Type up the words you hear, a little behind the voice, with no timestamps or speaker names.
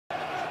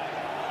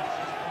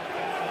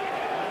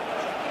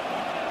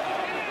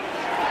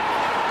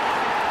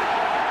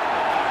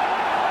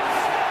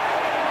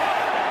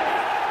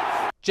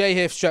Jay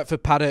Hiff,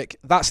 Stretford, Paddock.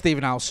 That's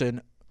Stephen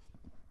Howson.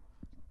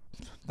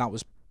 That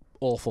was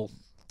awful.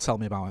 Tell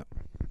me about it.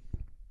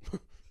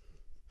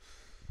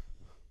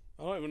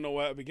 I don't even know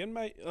where to begin,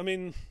 mate. I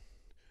mean,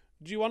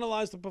 do you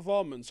analyse the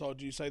performance, or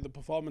do you say the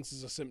performance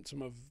is a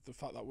symptom of the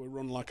fact that we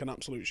run like an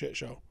absolute shit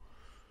show?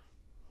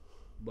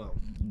 Well,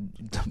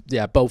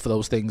 yeah, both of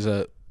those things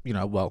are,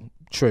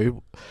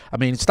 true. I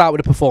mean, start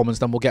with the performance,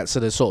 then we'll get to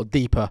the sort of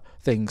deeper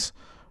things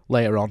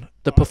later on.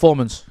 The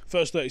performance.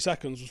 First 30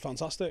 seconds was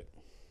fantastic.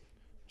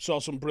 Saw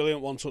some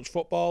brilliant one-touch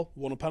football,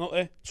 won a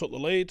penalty, took the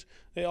lead.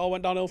 It all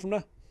went downhill from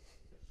there.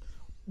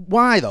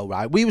 Why, though,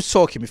 right? We was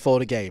talking before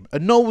the game,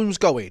 and no one was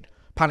going,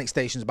 panic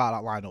stations about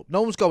that lineup.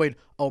 No one's going,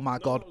 oh, my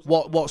God,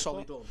 what's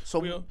Ollie done?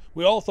 So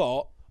we all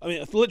thought, I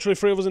mean, literally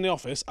 3 of us in the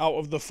office, out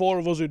of the 4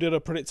 of us who did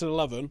a predicted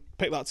 11,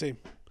 picked that team.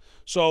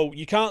 So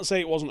you can't say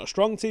it wasn't a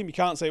strong team. You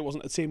can't say it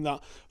wasn't a team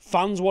that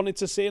fans wanted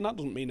to see, and that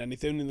doesn't mean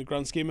anything in the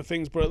grand scheme of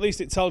things. But at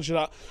least it tells you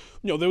that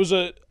there was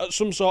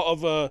some sort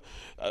of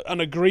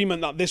an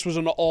agreement that this was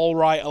an all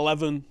right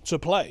 11 to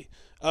play.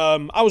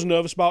 I was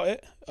nervous about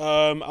it.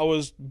 I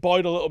was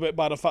buoyed a little bit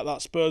by the fact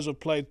that Spurs have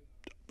played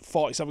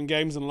 47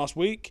 games in the last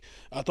week.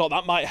 I thought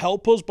that might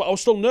help us, but I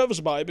was still nervous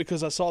about it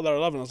because I saw their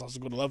 11. I was like, that's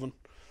a good 11.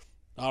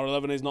 Our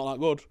 11 is not that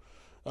good.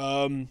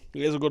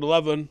 It is a good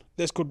 11.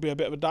 This could be a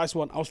bit of a dicey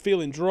one. I was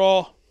feeling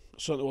draw.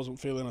 Certainly wasn't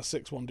feeling a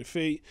 6-1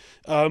 defeat.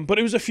 But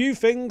it was a few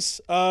things.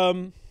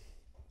 I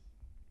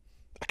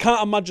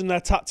can't imagine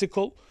they're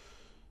tactical.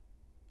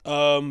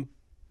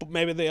 But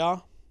maybe they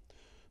are.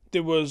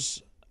 There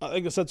was, I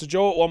think I said to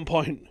Joe at one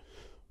point,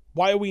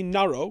 why are we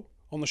narrow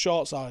on the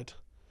short side?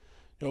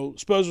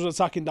 Spurs was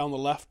attacking down the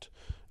left.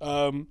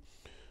 When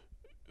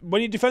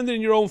you're defending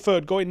in your own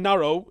third, going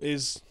narrow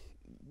is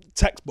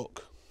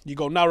textbook. You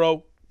go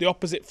narrow. The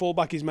opposite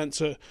fullback is meant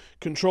to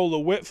control the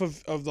width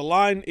of the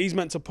line. He's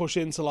meant to push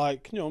into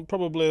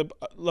probably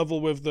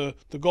level with the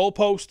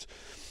goalpost.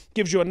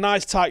 Gives you a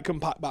nice tight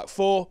compact back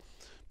 4.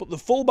 But the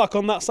fullback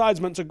on that side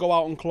is meant to go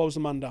out and close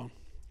the man down.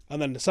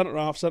 And then the centre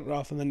half,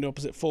 and then the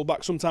opposite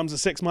fullback. Sometimes the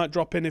 6 might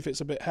drop in if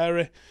it's a bit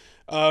hairy.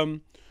 But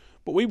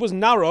we was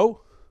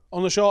narrow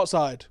on the short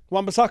side.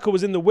 Wan-Bissaka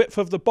was in the width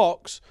of the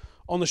box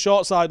on the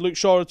short side. Luke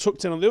Shaw had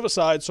tucked in on the other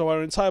side, so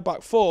our entire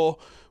back 4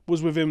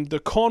 was within the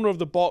corner of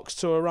the box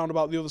to around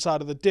about the other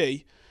side of the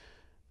D.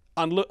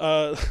 And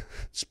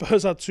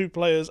Spurs had 2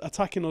 players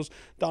attacking us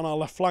down our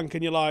left flank,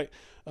 and you're like,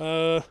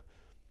 I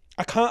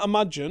can't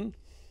imagine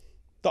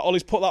that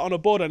Ollie's put that on a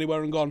board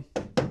anywhere and gone,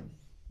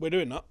 we're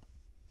doing that.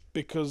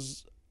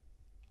 Because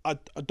I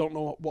don't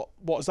know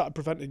what is that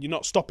preventing. You're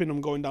not stopping them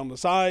going down the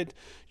side.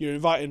 You're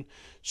inviting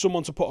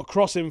someone to put a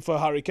cross in for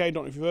Harry Kane.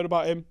 Don't know if you've heard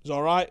about him. He's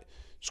all right.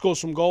 Scores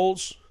some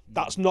goals.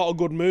 That's not a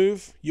good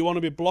move. You want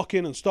to be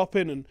blocking and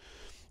stopping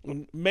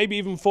and maybe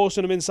even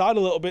forcing them inside a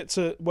little bit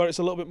to where it's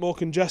a little bit more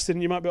congested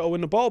and you might be able to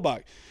win the ball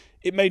back.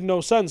 It made no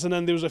sense. And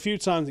then there was a few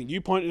times that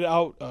you pointed it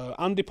out,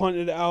 Andy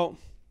pointed it out,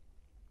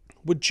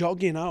 we're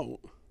jogging out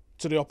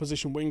to the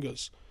opposition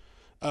wingers.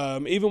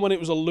 Even when it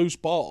was a loose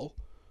ball,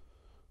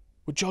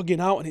 we're jogging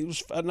out,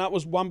 and that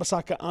was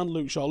Wan-Bissaka and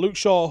Luke Shaw. Luke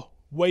Shaw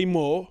way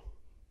more,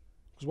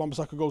 because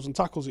Wan-Bissaka goes and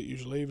tackles it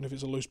usually, even if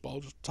it's a loose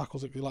ball, just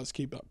tackles it because he likes to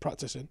keep that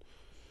practicing.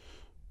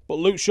 But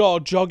Luke Shaw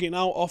jogging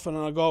out often,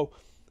 and I go,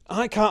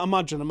 I can't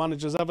imagine a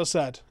manager's ever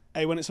said,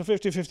 hey, when it's a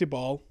 50-50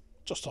 ball,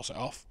 just toss it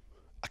off.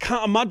 I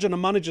can't imagine a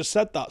manager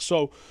said that.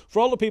 So for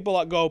all the people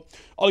that go,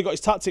 oh, he got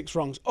his tactics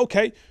wrong.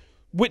 Okay,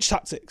 which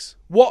tactics?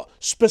 What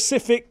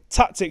specific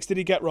tactics did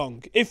he get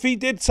wrong? If he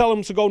did tell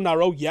him to go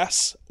narrow,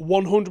 yes,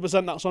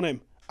 100% that's on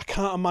him. I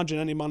can't imagine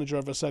any manager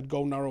ever said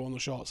go narrow on the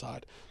short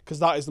side, because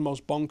that is the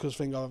most bonkers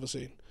thing I've ever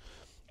seen.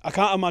 I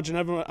can't imagine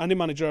any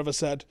manager ever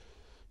said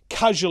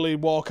casually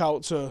walk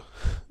out to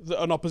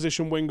an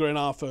opposition winger in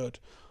our third.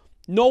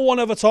 No one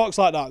ever talks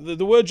like that.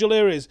 The word you'll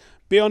hear is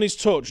be on his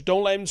touch,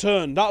 don't let him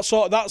turn. That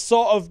sort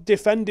of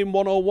defending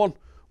 101.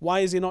 Why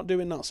is he not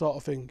doing that sort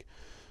of thing?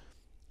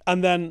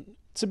 And then,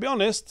 to be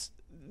honest,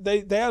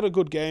 they had a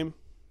good game.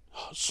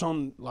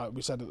 Son, like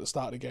we said at the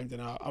start of the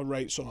game, I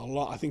rate Son a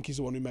lot. I think he's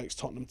the one who makes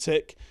Tottenham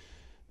tick.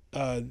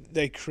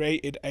 They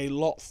created a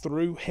lot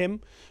through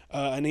him,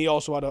 and he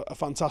also had a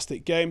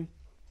fantastic game.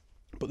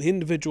 But the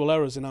individual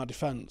errors in our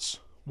defence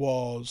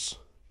was...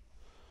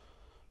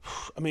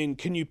 I mean,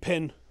 can you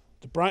pin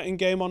the Brighton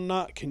game on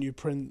that? Can you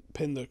pin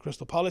the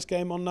Crystal Palace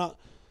game on that?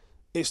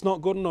 It's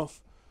not good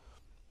enough.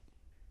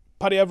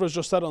 Paddy Evra's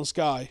just said on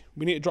Sky,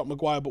 we need to drop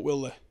Maguire, but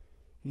will they?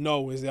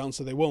 No is the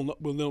answer. They will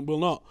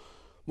not.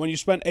 When you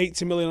spend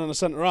 80 million on a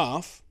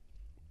centre-half,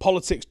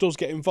 politics does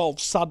get involved,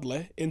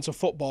 sadly, into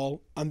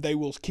football, and they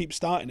will keep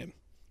starting him.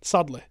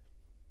 Sadly.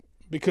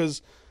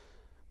 Because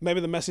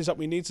maybe the message that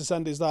we need to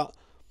send is that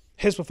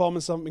his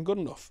performance hasn't been good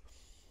enough.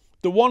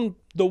 The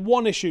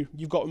one issue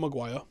you've got with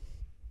Maguire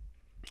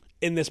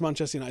in this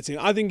Manchester United team,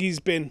 I think he's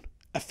been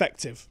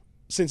effective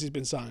since he's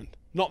been signed.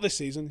 Not this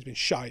season, he's been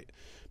shite,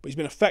 but he's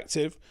been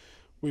effective.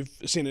 We've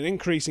seen an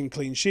increase in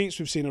clean sheets.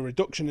 We've seen a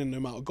reduction in the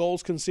amount of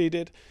goals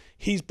conceded.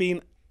 He's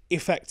been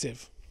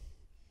effective.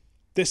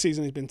 This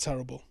season he's been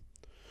terrible.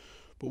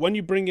 But when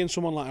you bring in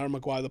someone like Harry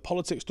Maguire, the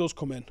politics does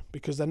come in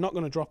because they're not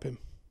going to drop him.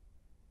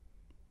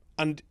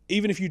 And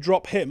even if you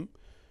drop him,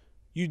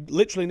 you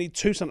literally need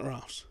 2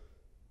 centre-halves.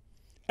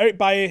 Eric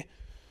Bailly,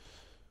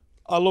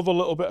 I love a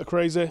little bit of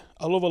crazy.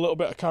 I love a little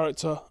bit of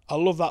character. I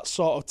love that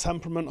sort of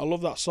temperament. I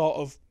love that sort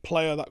of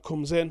player that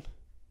comes in.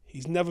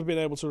 He's never been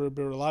able to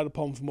be relied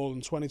upon for more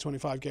than 20,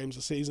 25 games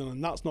a season,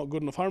 and that's not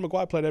good enough. Harry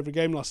Maguire played every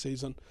game last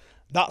season.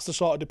 That's the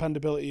sort of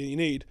dependability you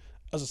need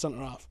as a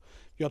centre-half.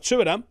 You have 2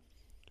 of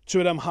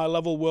them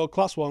high-level,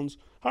 world-class ones.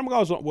 Harry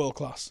Maguire's not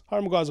world-class.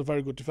 Harry Maguire's a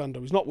very good defender.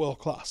 He's not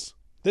world-class.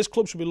 This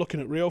club should be looking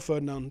at Rio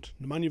Ferdinand,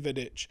 Nemanja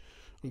Vidic,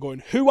 and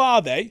going, who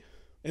are they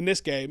in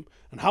this game,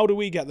 and how do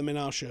we get them in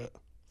our shirt?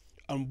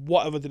 And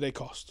whatever do they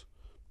cost?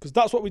 Because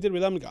that's what we did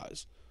with them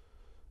guys.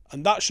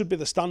 And that should be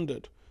the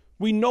standard.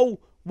 We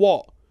know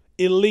what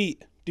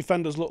elite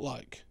defenders look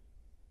like.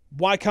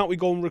 Why can't we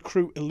go and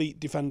recruit elite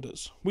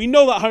defenders? We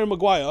know that Harry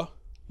Maguire,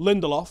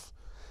 Lindelof,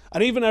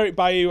 and even Eric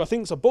Bailly, who I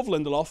think is above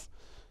Lindelof,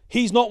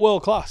 he's not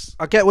world class.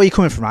 I get where you're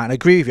coming from, right? And I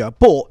agree with you.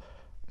 But,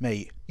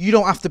 mate, you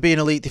don't have to be an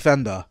elite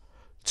defender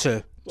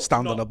to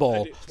stand on a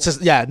ball.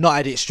 Not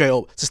edit straight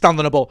up. To stand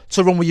on a ball.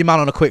 To run with your man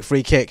on a quick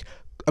free kick.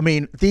 I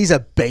mean, these are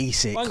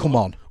basic. Come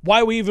on.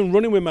 Why are we even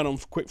running with men on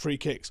quick free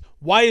kicks?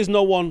 Why is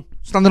no one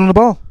standing on the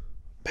ball?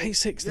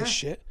 Basics, this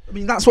shit. I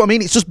mean, that's what I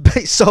mean. It's just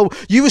so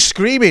you were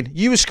screaming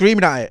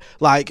at it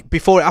like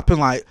before it happened.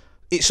 Like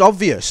it's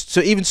obvious. So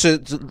even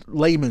to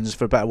layman's,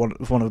 for want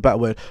of a better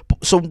word.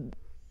 So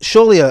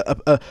surely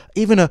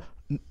even a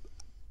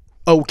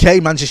okay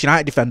Manchester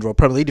United defender or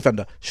Premier League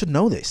defender should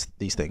know these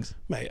things.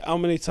 Mate, how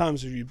many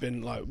times have you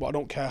been like, well, I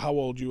don't care how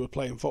old you were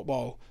playing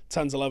football,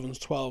 10s, 11s,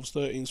 12s,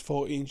 13s,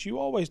 14s,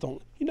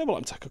 you never let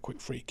them take a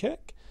quick free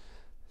kick.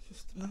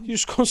 You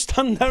just go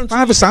stand there and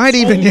either side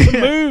even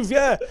move,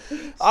 yeah. Do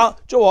you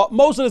know what?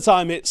 Most of the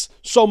time it's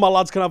so my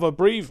lads can have a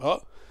breather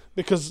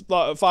because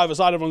like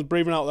 5-a-side everyone's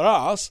breathing out their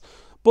arse.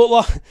 But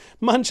like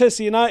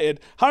Manchester United,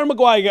 Harry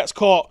Maguire gets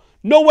caught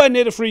nowhere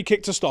near the free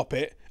kick to stop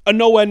it and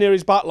nowhere near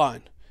his back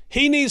line.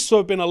 He needs to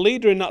have been a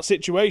leader in that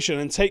situation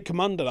and take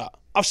command of that.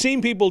 I've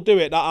seen people do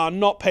it that are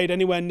not paid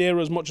anywhere near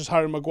as much as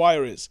Harry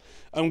Maguire is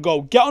and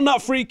go, get on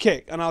that free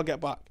kick and I'll get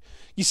back.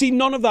 You see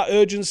none of that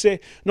urgency,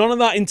 none of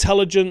that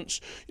intelligence,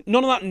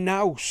 none of that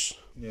nous.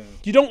 Yeah.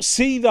 You don't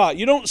see that.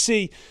 You don't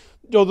see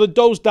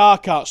those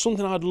dark arts,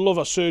 something I'd love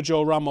a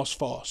Sergio Ramos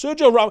for. You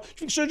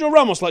think Sergio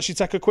Ramos lets you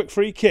take a quick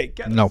free kick?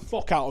 Get the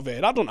fuck out of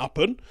here. That don't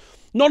happen.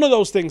 None of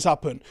those things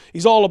happen.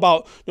 He's all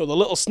about the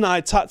little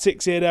snide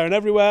tactics here, there and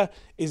everywhere.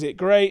 Is it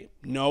great?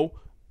 No.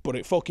 But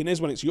it fucking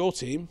is when it's your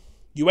team.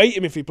 You hate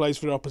him if he plays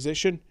for the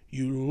opposition.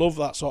 You love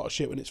that sort of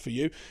shit when it's for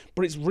you.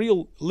 But it's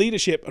real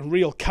leadership and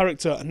real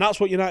character. And that's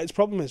what United's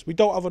problem is. We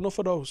don't have enough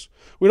of those.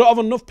 We don't have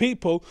enough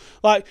people.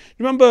 Like,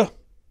 remember,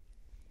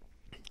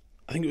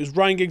 I think it was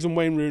Ryan Giggs and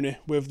Wayne Rooney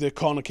with the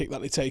corner kick that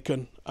they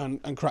taken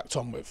and cracked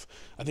on with.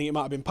 I think it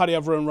might have been Paddy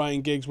Evra and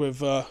Ryan Giggs with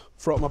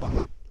throw at my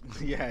back.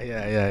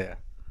 Yeah.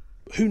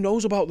 Who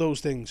knows about those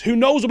things? Who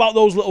knows about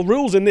those little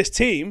rules in this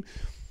team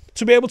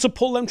to be able to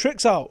pull them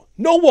tricks out?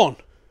 No one.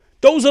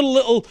 Those are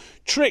little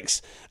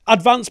tricks,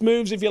 advanced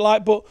moves if you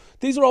like, but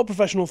these are all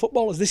professional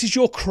footballers. This is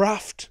your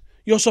craft.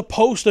 You're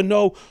supposed to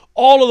know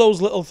all of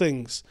those little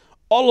things.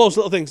 All those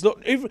little things.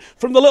 Look, even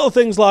from the little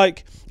things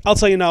like, I'll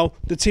tell you now,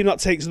 the team that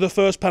takes the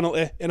first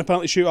penalty in a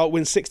penalty shootout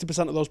wins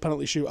 60% of those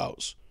penalty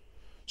shootouts.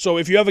 So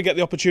if you ever get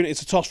the opportunity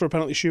to toss for a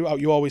penalty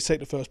shootout, you always take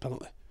the first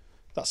penalty.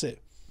 That's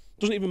it.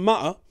 Doesn't even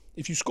matter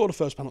if you score the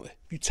first penalty.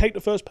 If you take the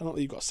first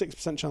penalty, you've got a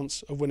 6%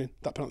 chance of winning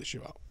that penalty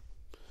shootout.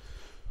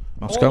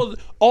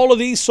 All of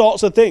these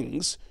sorts of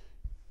things,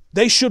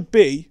 they should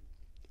be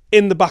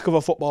in the back of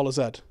a footballer's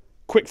head.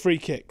 Quick free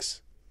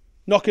kicks.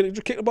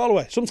 Kick the ball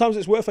away. Sometimes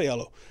it's worth a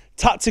yellow.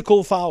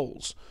 Tactical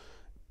fouls.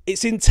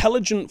 It's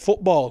intelligent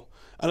football.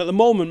 And at the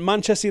moment,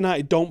 Manchester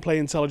United don't play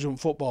intelligent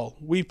football.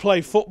 We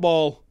play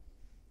football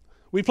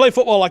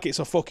like it's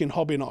a fucking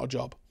hobby, not a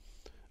job.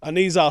 And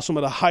these are some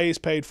of the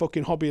highest paid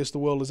fucking hobbyists the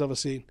world has ever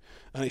seen.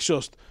 And it's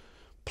just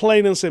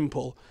plain and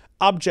simple,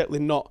 abjectly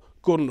not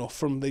good enough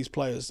from these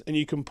players. And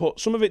you can put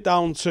some of it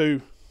down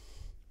to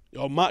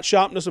match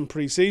sharpness and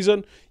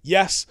pre-season.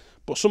 Yes,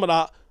 but some of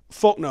that,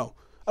 fuck no.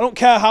 I don't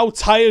care how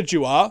tired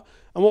you are.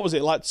 And what was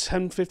it, like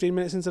 10, 15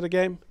 minutes into the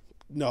game?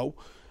 No.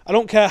 I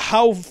don't care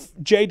how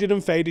jaded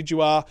and faded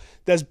you are.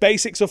 There's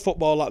basics of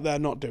football that they're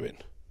not doing.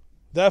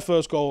 Their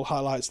first goal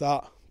highlights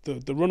that.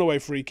 The runaway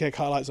free kick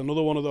highlights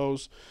another one of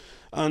those.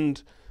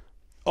 And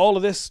all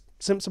of this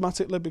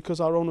symptomatically because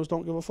our owners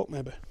don't give a fuck,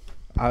 maybe.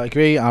 I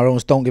agree. Our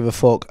owners don't give a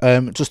fuck.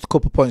 Just a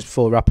couple of points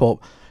before we wrap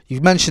up.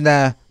 You've mentioned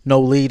there no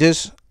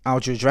leaders. How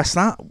do you address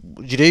that?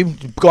 What do you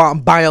do? Go out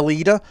and buy a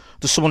leader?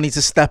 Does someone need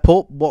to step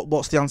up?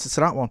 What's the answer to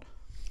that one?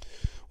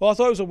 Well, I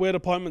thought it was a weird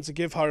appointment to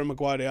give Harry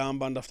Maguire the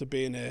armband after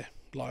being here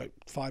like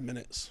 5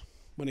 minutes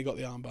when he got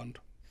the armband.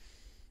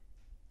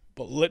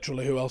 But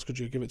literally, who else could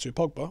you give it to?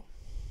 Pogba.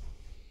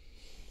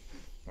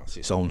 That's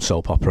its own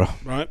soap opera.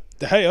 Right.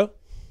 De Gea.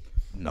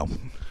 No.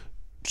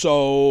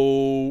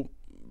 So,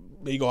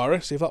 there you go,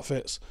 Harry. See if that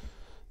fits.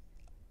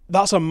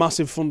 That's a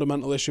massive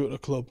fundamental issue at the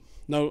club.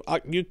 No,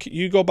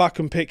 you go back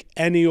and pick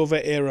any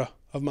other era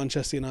of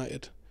Manchester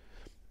United.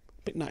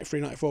 Pick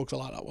 93, 94 because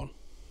I like that one.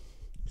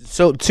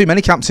 So, too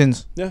many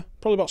captains. Yeah,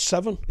 probably about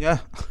 7. Yeah.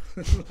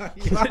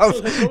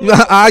 You're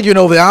arguing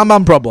over the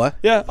armband, probably.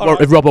 Yeah,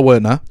 if Robert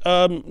weren't there.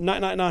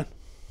 1999.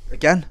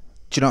 Again,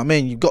 do you know what I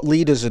mean? You've got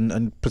leaders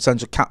and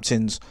potential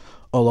captains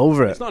all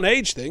over it. It's not an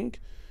age thing.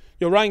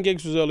 Ryan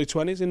Giggs was early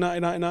 20s in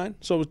 1999.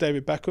 So was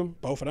David Beckham.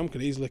 Both of them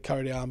could easily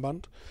carry the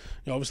armband.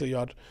 Obviously you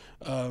had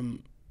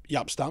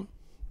Jaap Stam,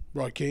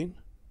 Roy Keane,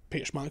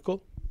 Peter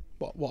Schmeichel.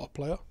 What a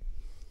player.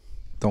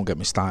 Don't get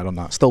me started on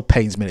that. Still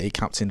pains me that he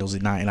captained us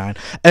in 99.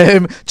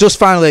 Just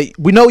finally,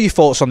 we know your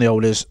thoughts on the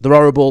owners. They're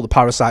horrible, the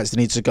parasites,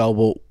 they need to go,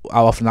 but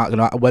when's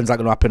that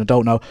going to happen? I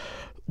don't know.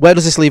 Where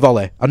does this leave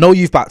Ole? I know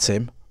you've backed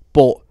him,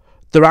 but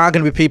there are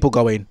going to be people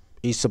going,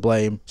 he's to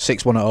blame,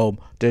 6-1 at home,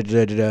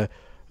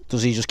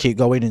 Does he just keep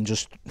going and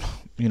just,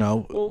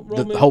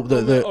 hope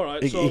that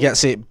he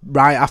gets it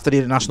right after the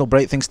international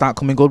break, things start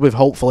coming good with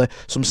hopefully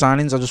some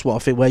signings? I just want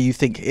to think where you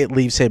think it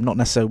leaves him, not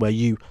necessarily where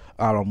you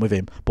are on with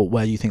him, but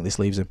where you think this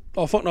leaves him.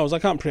 Oh, fuck knows. I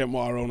can't preempt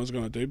what our owners are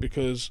going to do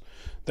because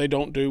they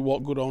don't do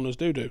what good owners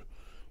do.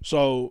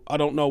 So I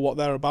don't know what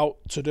they're about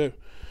to do.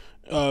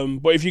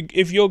 But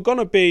if you're going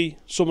to be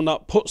someone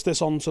that puts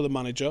this onto the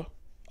manager,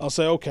 I'll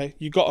say, okay,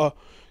 you got to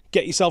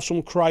get yourself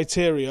some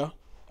criteria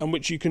on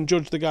which you can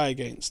judge the guy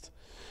against.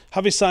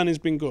 Have his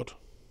signings been good?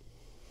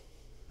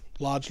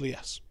 Largely,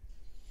 yes.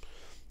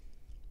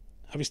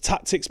 Have his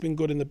tactics been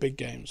good in the big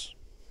games?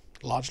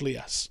 Largely,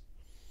 yes.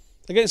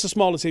 Against the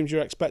smaller teams,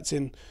 you're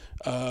expecting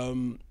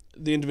the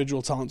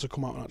individual talent to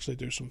come out and actually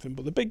do something.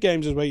 But the big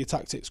games is where your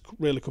tactics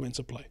really come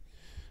into play.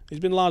 He's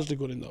been largely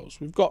good in those.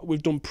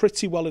 We've done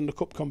pretty well in the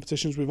cup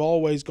competitions. We've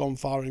always gone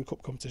far in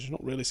cup competitions.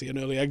 Not really see an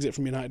early exit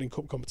from United in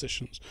cup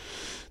competitions.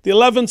 The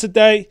 11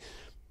 today,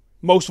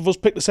 most of us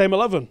picked the same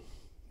 11.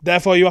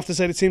 Therefore, you have to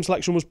say the team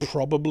selection was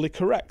probably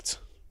correct.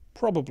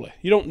 Probably.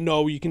 You don't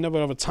know. You can never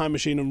have a time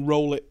machine and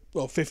roll it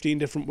 15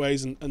 different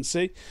ways and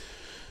see.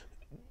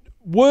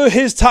 Were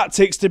his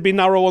tactics to be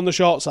narrow on the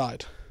short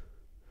side?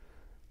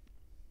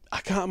 I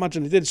can't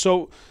imagine he did.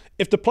 So,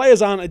 if the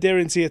players aren't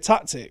adhering to your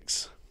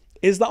tactics,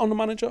 is that on the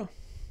manager?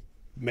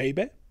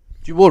 Maybe. Do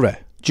you worry?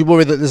 Do you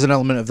worry that there's an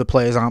element of the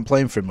players aren't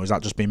playing for him, or is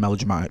that just being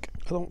melodramatic?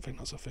 I don't think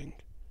that's a thing.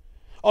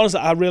 Honestly,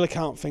 I really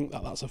can't think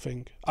that that's a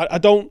thing. I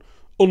don't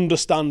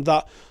understand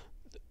that.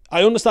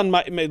 I understand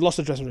he lost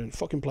the dressing room.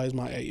 Fucking players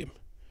might hate him.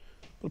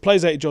 The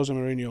players hated Jose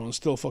Mourinho and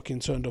still fucking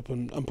turned up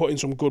and put in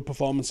some good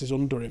performances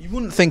under him. You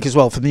wouldn't think as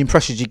well, from the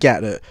impressions you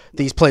get, that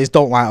these players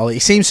don't like Ole. He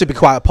seems to be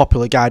quite a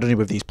popular guy, doesn't he,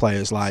 with these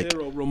players? Like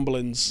zero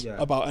rumblings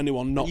about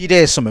anyone not... You'd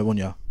hear something,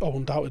 wouldn't you? Oh,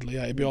 undoubtedly,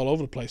 yeah. He'd be all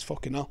over the place,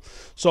 fucking hell.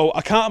 So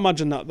I can't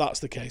imagine that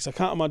that's the case. I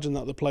can't imagine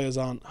that the players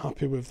aren't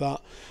happy with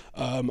that.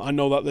 I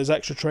know that there's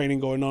extra training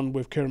going on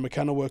with Kieran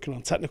McKenna working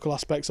on technical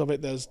aspects of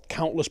it. There's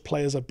countless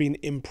players have been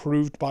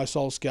improved by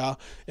Solskjaer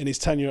in his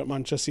tenure at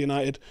Manchester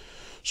United.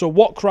 So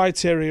what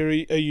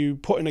criteria are you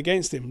putting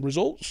against him?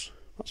 Results?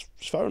 That's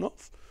fair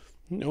enough.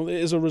 It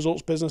is a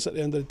results business at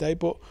the end of the day,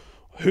 but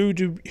who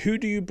do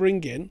you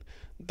bring in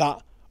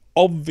that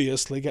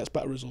obviously gets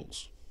better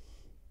results?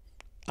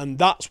 And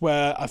that's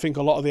where I think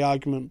a lot of the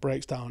argument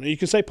breaks down. And you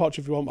can say Poch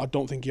if you want, but I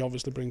don't think he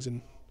obviously brings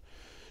in...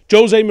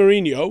 Jose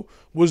Mourinho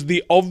was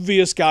the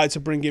obvious guy to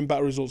bring in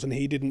better results, and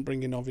he didn't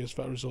bring in obvious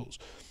better results.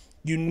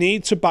 You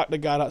need to back the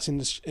guy that's in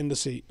the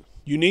seat.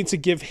 You need to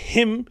give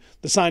him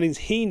the signings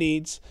he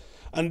needs.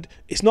 And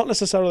it's not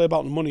necessarily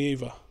about the money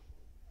either.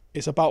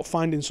 It's about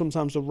finding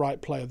sometimes the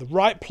right player. The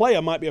right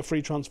player might be a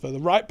free transfer. The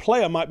right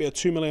player might be a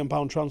 £2 million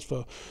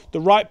transfer. The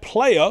right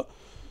player,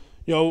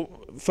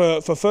 for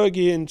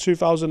Fergie in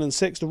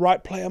 2006, the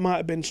right player might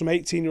have been some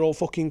 18-year-old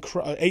fucking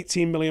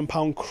 £18 million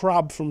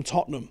crab from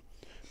Tottenham.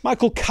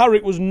 Michael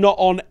Carrick was not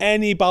on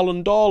any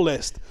Ballon d'Or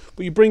list.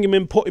 But you bring him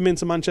in, put him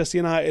into Manchester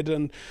United,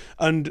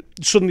 and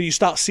suddenly you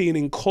start seeing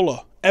in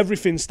colour.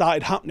 Everything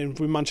started happening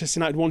with Manchester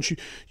United once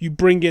you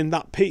bring in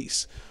that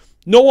piece.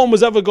 No one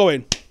was ever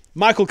going,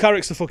 Michael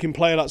Carrick's the fucking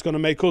player that's going to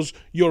make us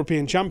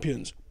European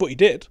champions. But he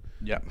did.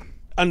 Yeah.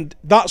 And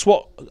that's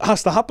what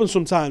has to happen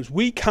sometimes.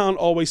 We can't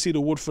always see the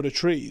wood for the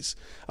trees.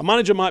 A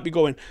manager might be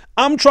going,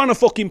 I'm trying to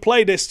fucking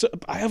play this. Do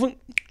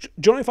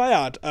you know if I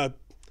had, and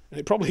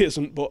it probably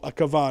isn't, but a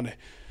Cavani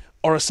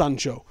or a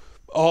Sancho,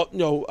 or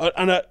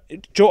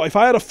if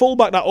I had a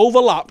fullback that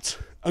overlapped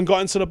and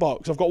got into the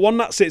box, I've got one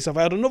that sits, if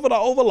I had another that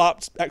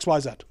overlapped,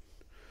 XYZ.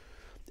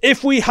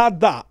 If we had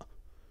that,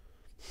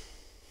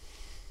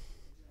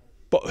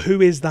 but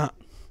who is that?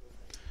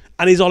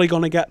 And is Ole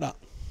going to get that?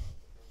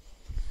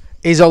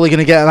 Is Ole going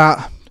to get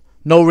that?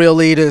 No real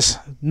leaders,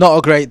 not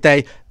a great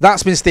day.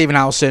 That's been Stephen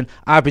Howson.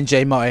 I've been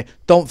Jay Motti.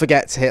 Don't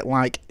forget to hit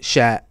like,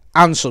 share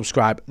and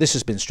subscribe. This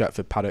has been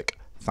Stretford Paddock.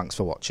 Thanks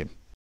for watching.